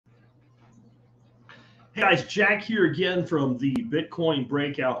Hey guys, Jack here again from the Bitcoin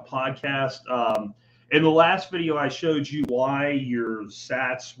Breakout podcast. In the last video, I showed you why your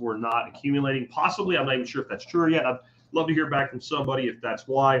sats were not accumulating. Possibly, I'm not even sure if that's true yet. I'd love to hear back from somebody if that's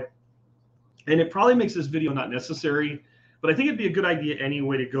why. And it probably makes this video not necessary, but I think it'd be a good idea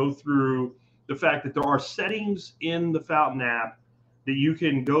anyway to go through the fact that there are settings in the Fountain app that you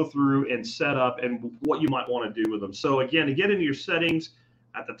can go through and set up and what you might want to do with them. So again, to get into your settings,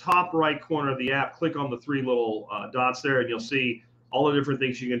 at the top right corner of the app, click on the three little dots there, and you'll see all the different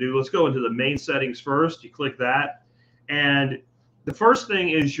things you can do. Let's go into the main settings first. You click that, and the first thing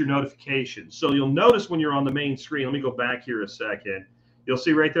is your notifications. So you'll notice when you're on the main screen, let me go back here a second. You'll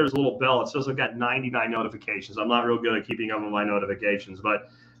see right there's a little bell. It says I've got 99 notifications. I'm not real good at keeping up with my notifications, but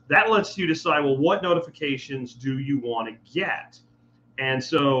that lets you decide, well, what notifications do you want to get? And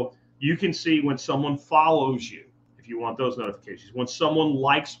so you can see when someone follows you, if you want those notifications, when someone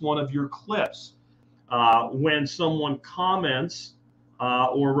likes one of your clips, when someone comments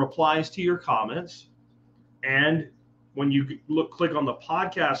or replies to your comments, and when you click on the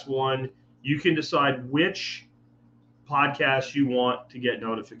podcast one, you can decide which podcast you want to get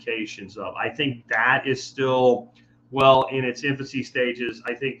notifications of. I think that is still, well, in its infancy stages.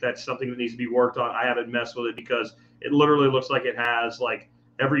 I think that's something that needs to be worked on. I haven't messed with it because it literally looks like it has like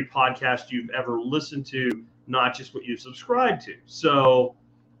every podcast you've ever listened to, not just what you've subscribed to. So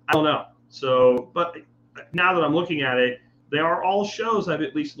I don't know. So, but now that I'm looking at it, they are all shows I've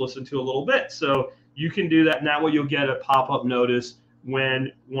at least listened to a little bit. So you can do that. And that way you'll get a pop-up notice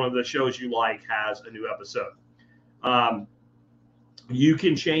when one of the shows you like has a new episode. You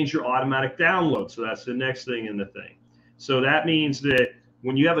can change your automatic download. So that's the next thing in the thing. So that means that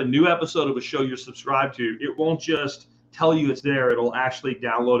when you have a new episode of a show you're subscribed to, it won't just tell you it's there. It'll actually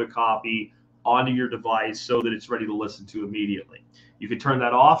download a copy onto your device so that it's ready to listen to immediately. You can turn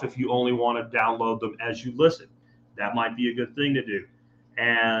that off if you only want to download them as you listen. That might be a good thing to do.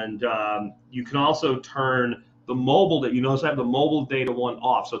 And you can also turn the mobile data. You notice I have the mobile data one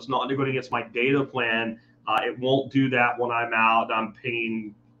off, so it's not going against my data plan. It won't do that when I'm out. I'm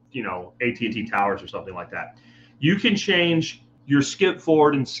pinging, AT&T towers or something like that. You can change your skip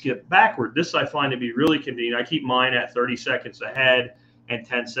forward and skip backward. This I find to be really convenient. I keep mine at 30 seconds ahead and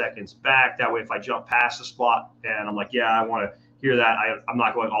 10 seconds back. That way, if I jump past the spot and I'm like, yeah, I want to hear that, I'm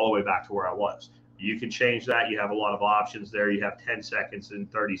not going all the way back to where I was. You can change that. You have a lot of options there. You have 10 seconds and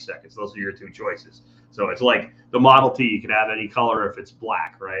 30 seconds. Those are your two choices. So it's like the Model T. You can have any color if it's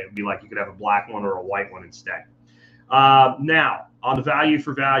black, right? It'd be like you could have a black one or a white one instead. Now, on the value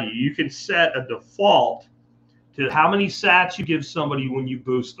for value, you can set a default to how many sats you give somebody when you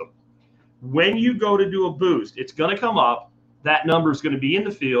boost them. When you go to do a boost, it's going to come up. That number is going to be in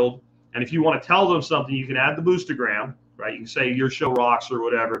the field. And if you want to tell them something, you can add the boostergram, right? You can say your show rocks or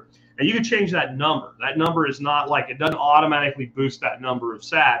whatever. And you can change that number. That number is not like, it doesn't automatically boost that number of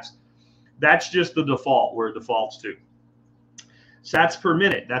sats. That's just the default where it defaults to. Sats per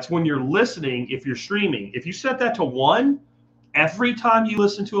minute. That's when you're listening if you're streaming. If you set that to 1, every time you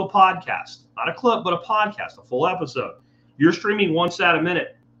listen to a podcast, not a clip, but a podcast, a full episode, you're streaming 1 sat a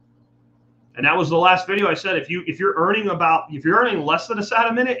minute. And that was the last video I said, if you're earning less than a sat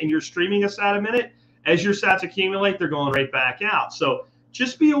a minute and you're streaming a sat a minute, as your sats accumulate, they're going right back out. So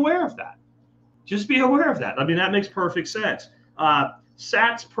just be aware of that. Just be aware of that. I mean, that makes perfect sense.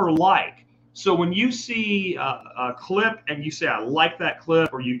 Sats per like. So when you see a clip and you say, I like that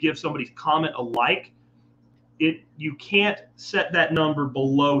clip, or you give somebody's comment a like, you can't set that number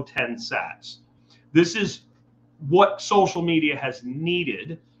below 10 sats. This is what social media has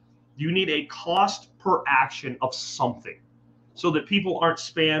needed. You need a cost per action of something so that people aren't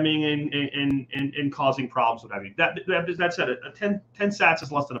spamming and causing problems. What have you. That said, 10 sats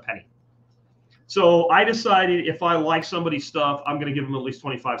is less than a penny. So I decided if I like somebody's stuff, I'm going to give them at least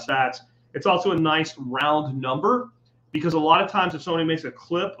 25 sats. It's also a nice round number because a lot of times if somebody makes a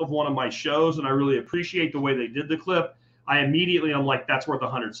clip of one of my shows and I really appreciate the way they did the clip, I'm like, that's worth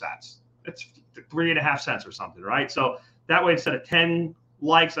 100 sats. It's 3.5 cents or something, right? So that way, instead of 10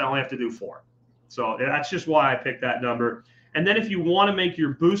 likes, I only have to do 4. So that's just why I picked that number. And then if you want to make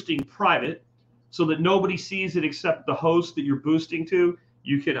your boosting private so that nobody sees it except the host that you're boosting to,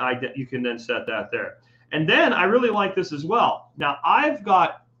 you can then set that there. And then I really like this as well. Now, I've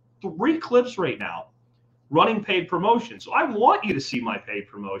got 3 clips right now running paid promotions. So I want you to see my paid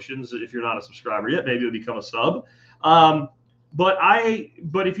promotions. If you're not a subscriber yet, maybe you'll become a sub.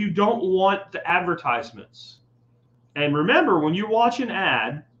 But if you don't want the advertisements, and remember, when you watch an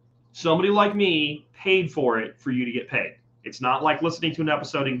ad, somebody like me paid for it for you to get paid. It's not like listening to an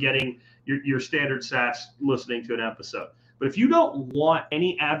episode and getting your standard sats listening to an episode. But if you don't want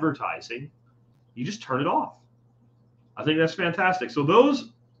any advertising, you just turn it off. I think that's fantastic. So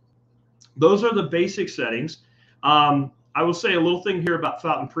those are the basic settings. I will say a little thing here about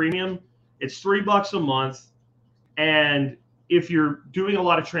Fountain Premium. It's $3 a month. And if you're doing a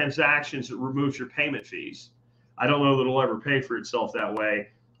lot of transactions, it removes your payment fees. I don't know that it'll ever pay for itself that way.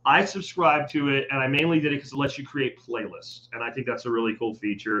 I subscribe to it, and I mainly did it because it lets you create playlists. And I think that's a really cool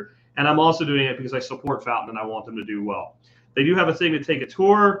feature. And I'm also doing it because I support Fountain and I want them to do well. They do have a thing to take a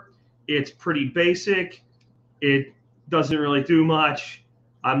tour. It's pretty basic. It doesn't really do much.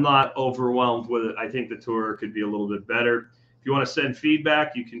 I'm not overwhelmed with it. I think the tour could be a little bit better. If you want to send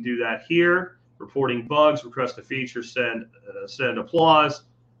feedback, you can do that here. Reporting bugs, request a feature, send applause,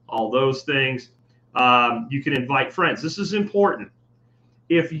 all those things. You can invite friends. This is important.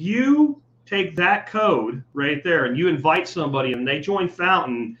 If you take that code right there and you invite somebody and they join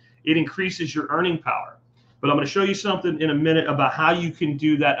Fountain, it increases your earning power. But I'm going to show you something in a minute about how you can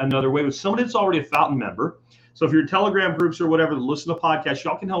do that another way with somebody that's already a Fountain member. So if you're in Telegram groups or whatever that listen to podcasts,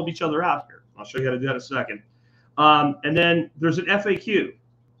 y'all can help each other out here. I'll show you how to do that in a second. And then there's an FAQ.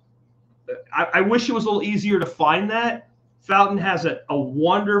 I wish it was a little easier to find that. Fountain has a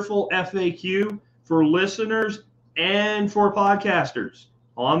wonderful FAQ for listeners and for podcasters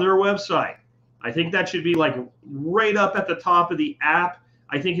on their website. I think that should be like right up at the top of the app.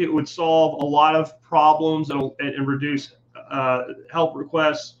 I think it would solve a lot of problems and reduce help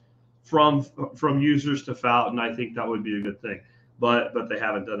requests from users to Fountain. I think that would be a good thing, but they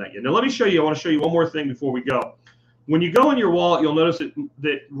haven't done that yet. Now let me show you. I want to show you one more thing before we go. When you go in your wallet, you'll notice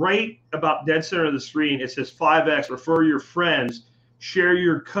that right about dead center of the screen, it says 5X, refer your friends, share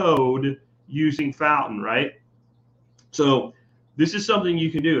your code using Fountain, right? So this is something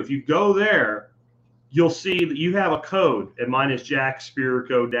you can do. If you go there, you'll see that you have a code, and mine is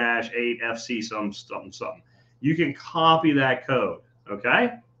jackspirko-8FC something. You can copy that code,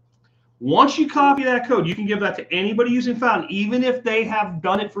 okay? Once you copy that code, you can give that to anybody using Fountain, even if they have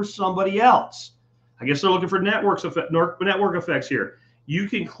done it for somebody else. I guess they're looking for network effects here. You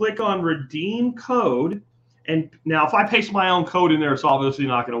can click on redeem code. And now if I paste my own code in there, it's obviously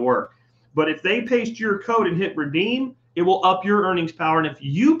not going to work. But if they paste your code and hit redeem, it will up your earnings power. And if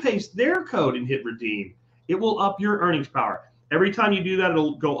you paste their code and hit redeem, it will up your earnings power. Every time you do that,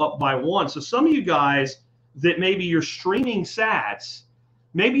 it'll go up by 1. So some of you guys that maybe you're streaming sats,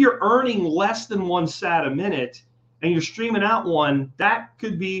 maybe you're earning less than 1 sat a minute, and you're streaming out 1, that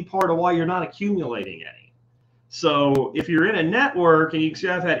could be part of why you're not accumulating any. So if you're in a network, and you can see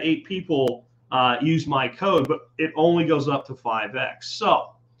I've had 8 people use my code, but it only goes up to 5X.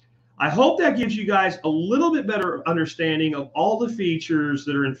 So I hope that gives you guys a little bit better understanding of all the features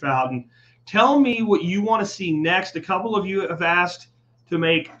that are in Fountain. Tell me what you want to see next. A couple of you have asked to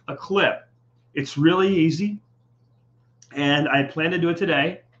make a clip. It's really easy, and I plan to do it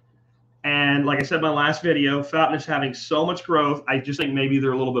today. And like I said in my last video, Fountain is having so much growth. I just think maybe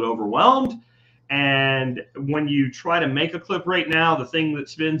they're a little bit overwhelmed. And when you try to make a clip right now, the thing that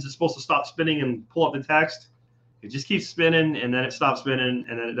spins is supposed to stop spinning and pull up the text. It just keeps spinning, and then it stops spinning,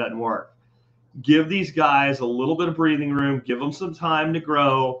 and then it doesn't work. Give these guys a little bit of breathing room. Give them some time to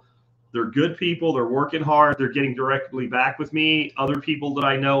grow. They're good people. They're working hard. They're getting directly back with me. Other people that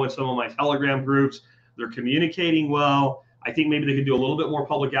I know in some of my Telegram groups, they're communicating well. I think maybe they could do a little bit more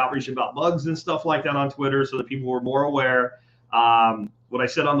public outreach about bugs and stuff like that on Twitter so that people were more aware. What I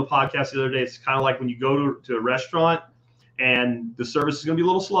said on the podcast the other day, it's kind of like when you go to a restaurant and the service is going to be a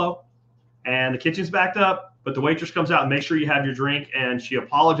little slow and the kitchen's backed up, but the waitress comes out and makes sure you have your drink, and she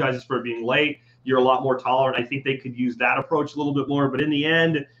apologizes for being late. You're a lot more tolerant. I think they could use that approach a little bit more. But in the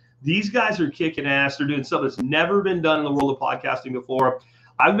end, these guys are kicking ass. They're doing something that's never been done in the world of podcasting before.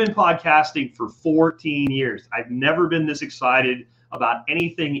 I've been podcasting for 14 years. I've never been this excited about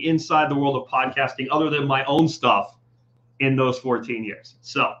anything inside the world of podcasting other than my own stuff in those 14 years.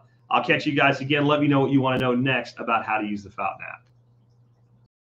 So I'll catch you guys again. Let me know what you want to know next about how to use the Fountain app.